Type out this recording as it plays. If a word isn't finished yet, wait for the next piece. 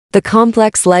The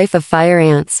complex life of fire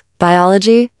ants,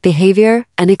 biology, behavior,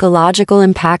 and ecological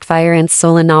impact. Fire ants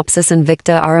Solenopsis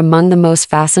invicta are among the most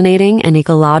fascinating and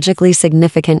ecologically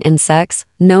significant insects,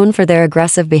 known for their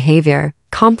aggressive behavior,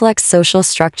 complex social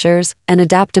structures, and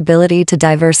adaptability to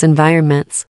diverse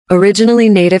environments. Originally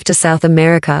native to South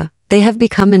America, they have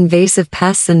become invasive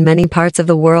pests in many parts of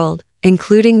the world,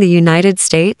 including the United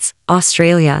States,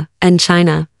 Australia, and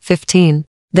China. 15.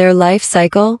 Their life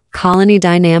cycle, colony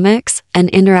dynamics, and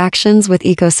interactions with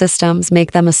ecosystems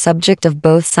make them a subject of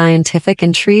both scientific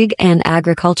intrigue and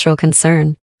agricultural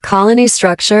concern. Colony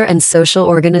structure and social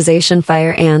organization.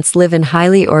 Fire ants live in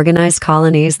highly organized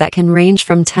colonies that can range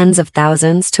from tens of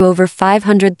thousands to over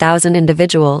 500,000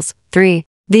 individuals. 3.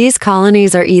 These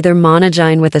colonies are either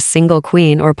monogyne with a single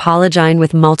queen or polygyne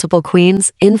with multiple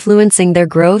queens, influencing their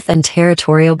growth and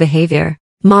territorial behavior.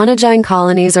 Monogyne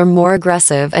colonies are more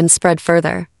aggressive and spread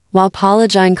further, while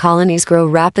polygyne colonies grow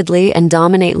rapidly and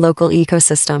dominate local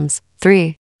ecosystems.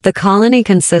 3. The colony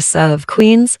consists of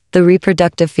queens, the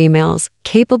reproductive females,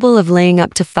 capable of laying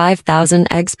up to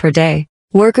 5,000 eggs per day.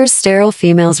 Workers, sterile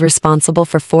females responsible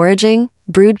for foraging,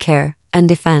 brood care, and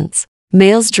defense.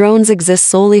 Males, drones, exist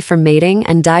solely for mating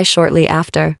and die shortly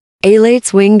after.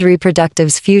 Alates, winged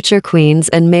reproductives, future queens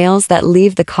and males that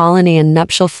leave the colony in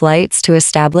nuptial flights to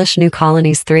establish new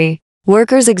colonies. 3.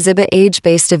 Workers exhibit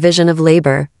age-based division of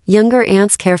labor. Younger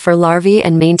ants care for larvae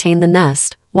and maintain the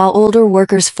nest, while older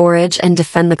workers forage and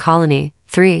defend the colony.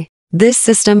 3. This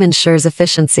system ensures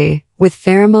efficiency, with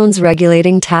pheromones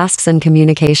regulating tasks and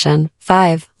communication.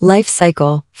 5. Life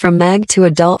cycle. From egg to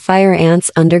adult, fire ants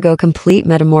undergo complete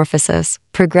metamorphosis,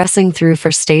 progressing through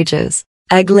 4 stages.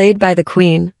 Egg laid by the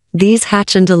queen. These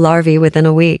hatch into larvae within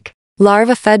a week.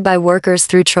 Larvae fed by workers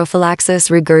through trophallaxis,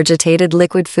 regurgitated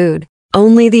liquid food.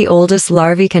 Only the oldest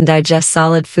larvae can digest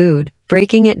solid food,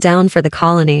 breaking it down for the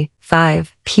colony.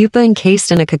 5. Pupa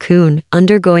encased in a cocoon,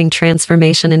 undergoing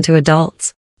transformation into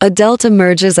adults. Adult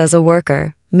emerges as a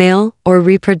worker, male, or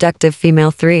reproductive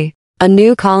female. 3. A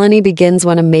new colony begins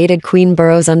when a mated queen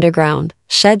burrows underground,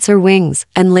 sheds her wings,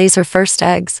 and lays her first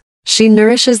eggs. She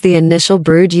nourishes the initial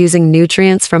brood using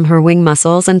nutrients from her wing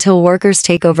muscles until workers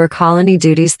take over colony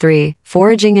duties. 3.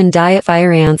 Foraging and diet.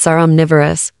 Fire ants are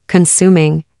omnivorous,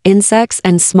 consuming insects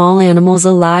and small animals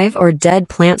alive or dead,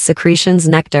 plant secretions,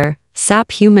 nectar,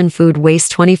 sap, human food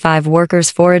waste. 25. Workers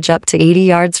forage up to 80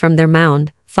 yards from their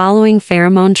mound, following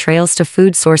pheromone trails to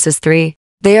food sources. 3.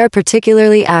 They are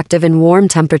particularly active in warm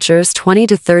temperatures 20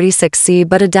 to 36 C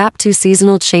but adapt to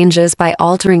seasonal changes by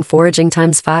altering foraging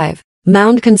times. 5.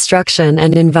 Mound construction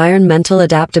and environmental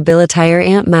adaptability. Fire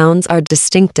ant mounds are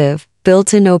distinctive,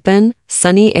 built in open,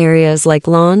 sunny areas like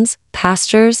lawns,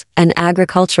 pastures, and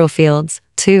agricultural fields.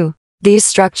 2. These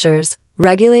structures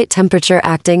regulate temperature,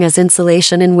 acting as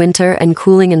insulation in winter and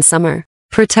cooling in summer.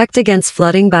 Protect against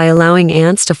flooding by allowing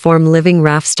ants to form living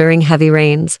rafts during heavy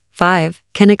rains. 5.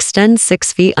 Can extend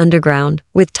 6 feet underground,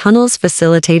 with tunnels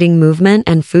facilitating movement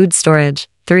and food storage.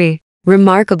 3.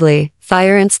 Remarkably,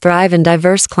 fire ants thrive in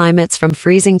diverse climates from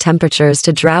freezing temperatures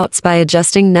to droughts by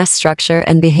adjusting nest structure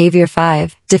and behavior.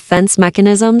 5. Defense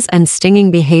mechanisms and stinging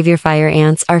behavior. Fire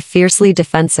ants are fiercely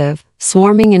defensive,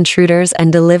 swarming intruders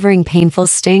and delivering painful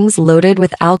stings loaded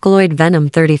with alkaloid venom.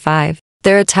 35.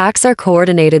 Their attacks are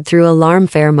coordinated through alarm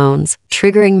pheromones,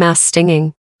 triggering mass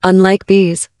stinging. Unlike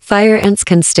bees, fire ants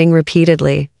can sting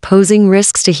repeatedly, posing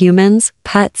risks to humans,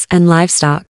 pets, and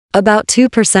livestock. About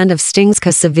 2% of stings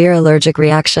cause severe allergic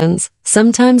reactions,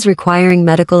 sometimes requiring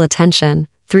medical attention.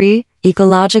 3.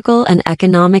 Ecological and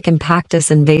economic impact. As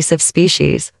invasive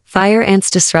species, fire ants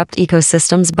disrupt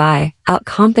ecosystems by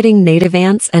outcompeting native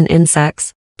ants and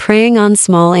insects, preying on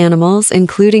small animals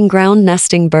including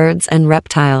ground-nesting birds and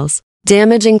reptiles,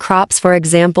 damaging crops, for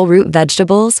example root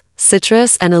vegetables,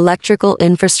 citrus, and electrical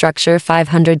infrastructure.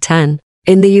 510.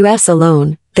 In the U.S.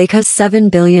 alone, they cause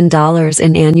 $7 billion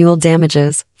in annual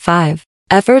damages. 5.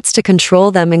 Efforts to control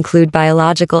them include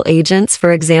biological agents,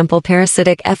 for example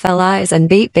parasitic FLIs and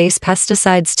bait-based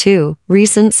pesticides. 2.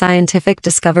 Recent scientific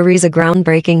discoveries. A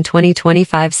groundbreaking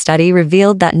 2025 study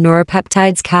revealed that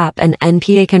neuropeptides CAP and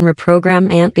NPA can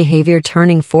reprogram ant behavior,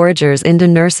 turning foragers into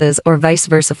nurses or vice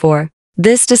versa. 4.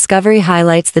 This discovery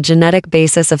highlights the genetic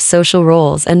basis of social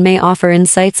roles and may offer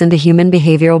insights into human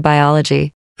behavioral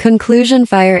biology. Conclusion.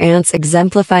 Fire ants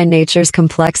exemplify nature's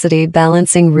complexity,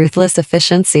 balancing ruthless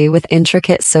efficiency with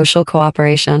intricate social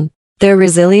cooperation. Their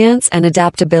resilience and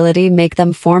adaptability make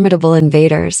them formidable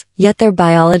invaders, yet their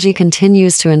biology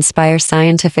continues to inspire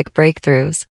scientific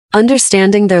breakthroughs.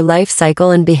 Understanding their life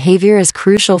cycle and behavior is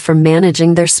crucial for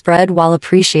managing their spread while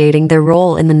appreciating their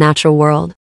role in the natural world.